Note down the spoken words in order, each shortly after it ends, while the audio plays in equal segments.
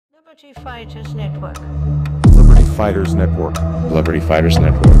Liberty Fighters Network. Liberty Fighters Network. Liberty Fighters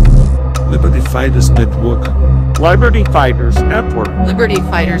Network. Liberty Fighters Network. Liberty Fighters Network. Liberty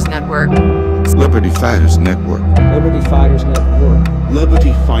Fighters Network. Liberty Fighters Network.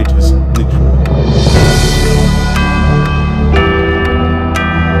 Liberty Fighters Network.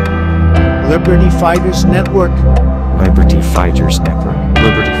 Liberty Fighters Network. Liberty Fighters Network. Liberty Fighters Network.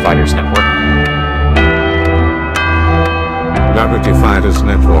 Liberty Fighters Network. Liberty Fighters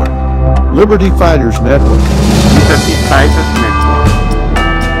Network. Liberty Fighters Network. Liberty Fighters Network.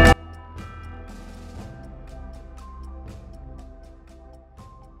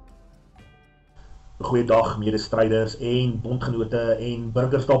 Goeiedag medestryders en bondgenote en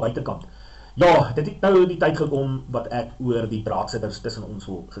burgers daar buitekant. Ja, dit het nou die tyd gekom wat ek oor die draadsitters tussen ons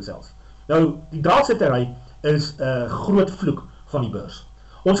wil gesels. Nou, die draadsittery is 'n groot vloek van die beurs.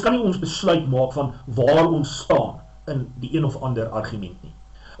 Ons kan nie ons besluit maak van waar ons staan in die een of ander argument nie.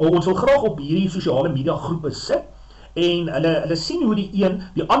 Ons wil graag op hierdie sosiale media groepe sit en hulle sien hoe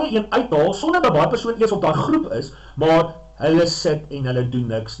die ander een uithaal sonder dat daai persoon eers op daai groep is, maar hulle sit en hulle doen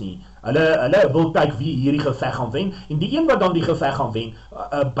niks nie. Hulle wil kyk wie hierdie geveg gaan wen en die een wat dan die geveg gaan wen,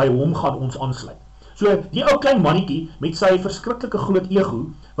 by hom gaan ons aansluit. So die ou klein mannetjie met sy verskriklike groot ego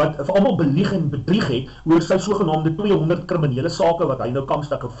wat vir almal belieg en bedrieg het oor sy sogenaamde 200 kriminele sake wat hy nou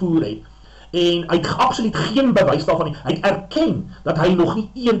kampstuk gevoer het. En hy het absoluut geen bewys daarvan nie. Hy het erken dat hy nog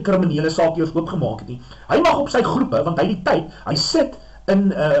nie een kriminele saak eers oopgemaak het nie. Hy mag op sy groepe, want hy die tyd, hy sit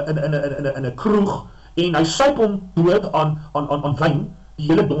in 'n kroeg en hy suip hom dood aan wyn die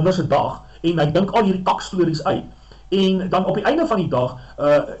hele donderse dag en hy dink al hierdie kakstories uit. En dan op die einde van die dag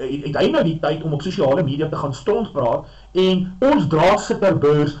het hy nou die tyd om op sosiale media te gaan strontpraat en ons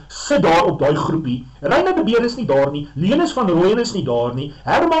draadsitterbeurs sit daar op daai groepie. Reyno De Beer is nie daar nie, Lenis van Rooyen is nie daar nie,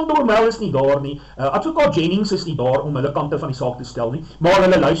 Herman Dormel is nie daar nie, advokaat Jennings is nie daar om hulle kante van die saak te stel nie, maar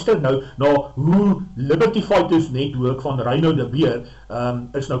hulle luister nou na hoe Liberty Fighters Network van Reyno De Beer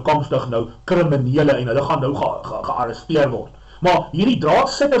is nou kampstig nou kriminele en hulle gaan nou gearresteer word. Maar hierdie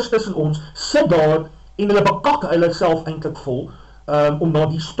draadsitters tussen ons sit daar en hulle bekak hulle self eintlik vol om na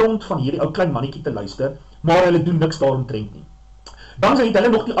die stront van hierdie ou klein mannetjie te luister, maar hulle doen niks daaromtrent nie. Dan het hulle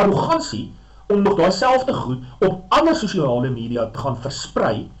nog die arrogansie om nog daai selfde goed op ander sosiale media te gaan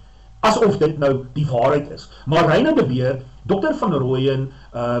versprei, asof dit nou die waarheid is. Maar Reyno De Beer, Dr. van Rooyen,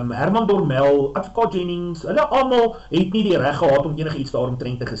 Herman Dormel, advokaat Jennings, hulle almal het nie die reg gehad om enigiets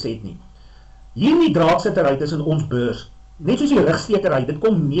daaromtrent te gesê nie. Hierdie draadsittery tussen ons beurs, net soos die rugstekery, dit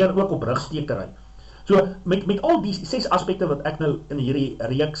kom neer ook op rugstekery. So, met al die 6 aspekte wat ek nou in hierdie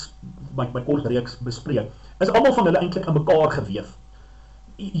reeks, my kort reeks bespreek, is almal van hulle eintlik in mekaar geweef.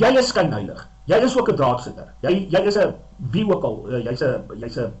 Jy is skynheilig, jy is ook 'n draadsitter, jy is 'n wie ook al, jy's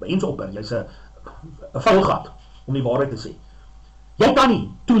 'n hensopper, jy's 'n vuilgat, om die waarheid te sê. Jy kan nie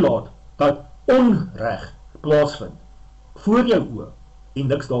toelaat dat onreg plaasvind voor jou oë en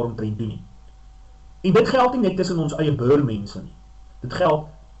niks daaromtrent doen nie. En dit geld nie net tussen ons eie beurmense nie, dit geld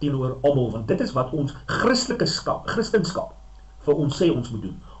teenoor almal, want dit is wat ons Christenskap vir ons sê ons moet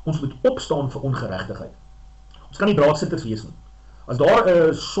doen. Ons moet opstaan vir ongeregtigheid. Ons kan nie draadsitters wees nie. As daar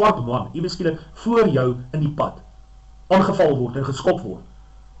 'n swart man, skielik voor jou in die pad aangeval word en geskop word,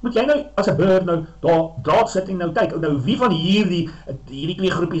 moet jy nou as 'n burger nou daar draad sit en nou kyk, nou wie van hierdie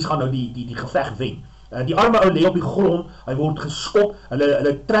twee groepies gaan nou die geveg wen. Die arme ou lê op die grond, hy word geskop,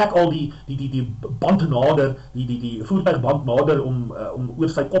 hulle trek al die band nader, die voertuigband nader om oor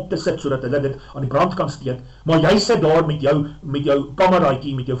sy kop te sit, sodat hulle dit aan die brand kan steek, maar jy sit daar met jou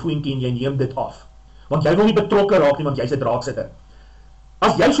kameraadjie, met jou voentjie en jy neem dit af, want jy wil nie betrokke raak nie, want jy's 'n draadsitter.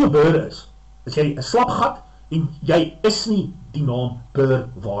 As jy so Bühr is jy 'n slapgat en jy is nie die naam Bühr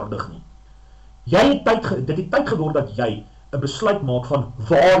waardig nie. Dit het tyd geword dat jy 'n besluit maak van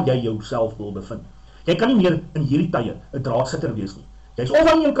waar jy jouself wil bevind. Jy kan nie meer in hierdie tye 'n draadsitter wees nie. Jy's of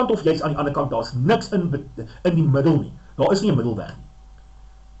aan die een kant of jy's aan die ander kant, daar's niks in die middel nie. Daar is nie 'n middelweg nie.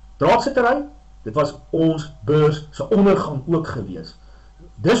 Draadsittery, dit was ons beurs se ondergang ook gewees.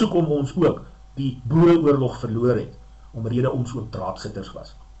 Dis hoekom ons ook die Boereoorlog verloor het, omrede ons ook draadsitters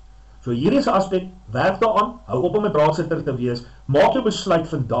was. So hierdie is 'n aspek, werk daaraan, hou op om 'n draadsitter te wees, maak jou besluit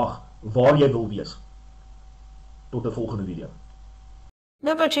vandag waar jy wil wees. Tot 'n volgende video.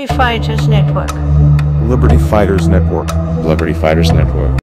 Liberty Fighters Network. Liberty Fighters Network. Liberty Fighters Network.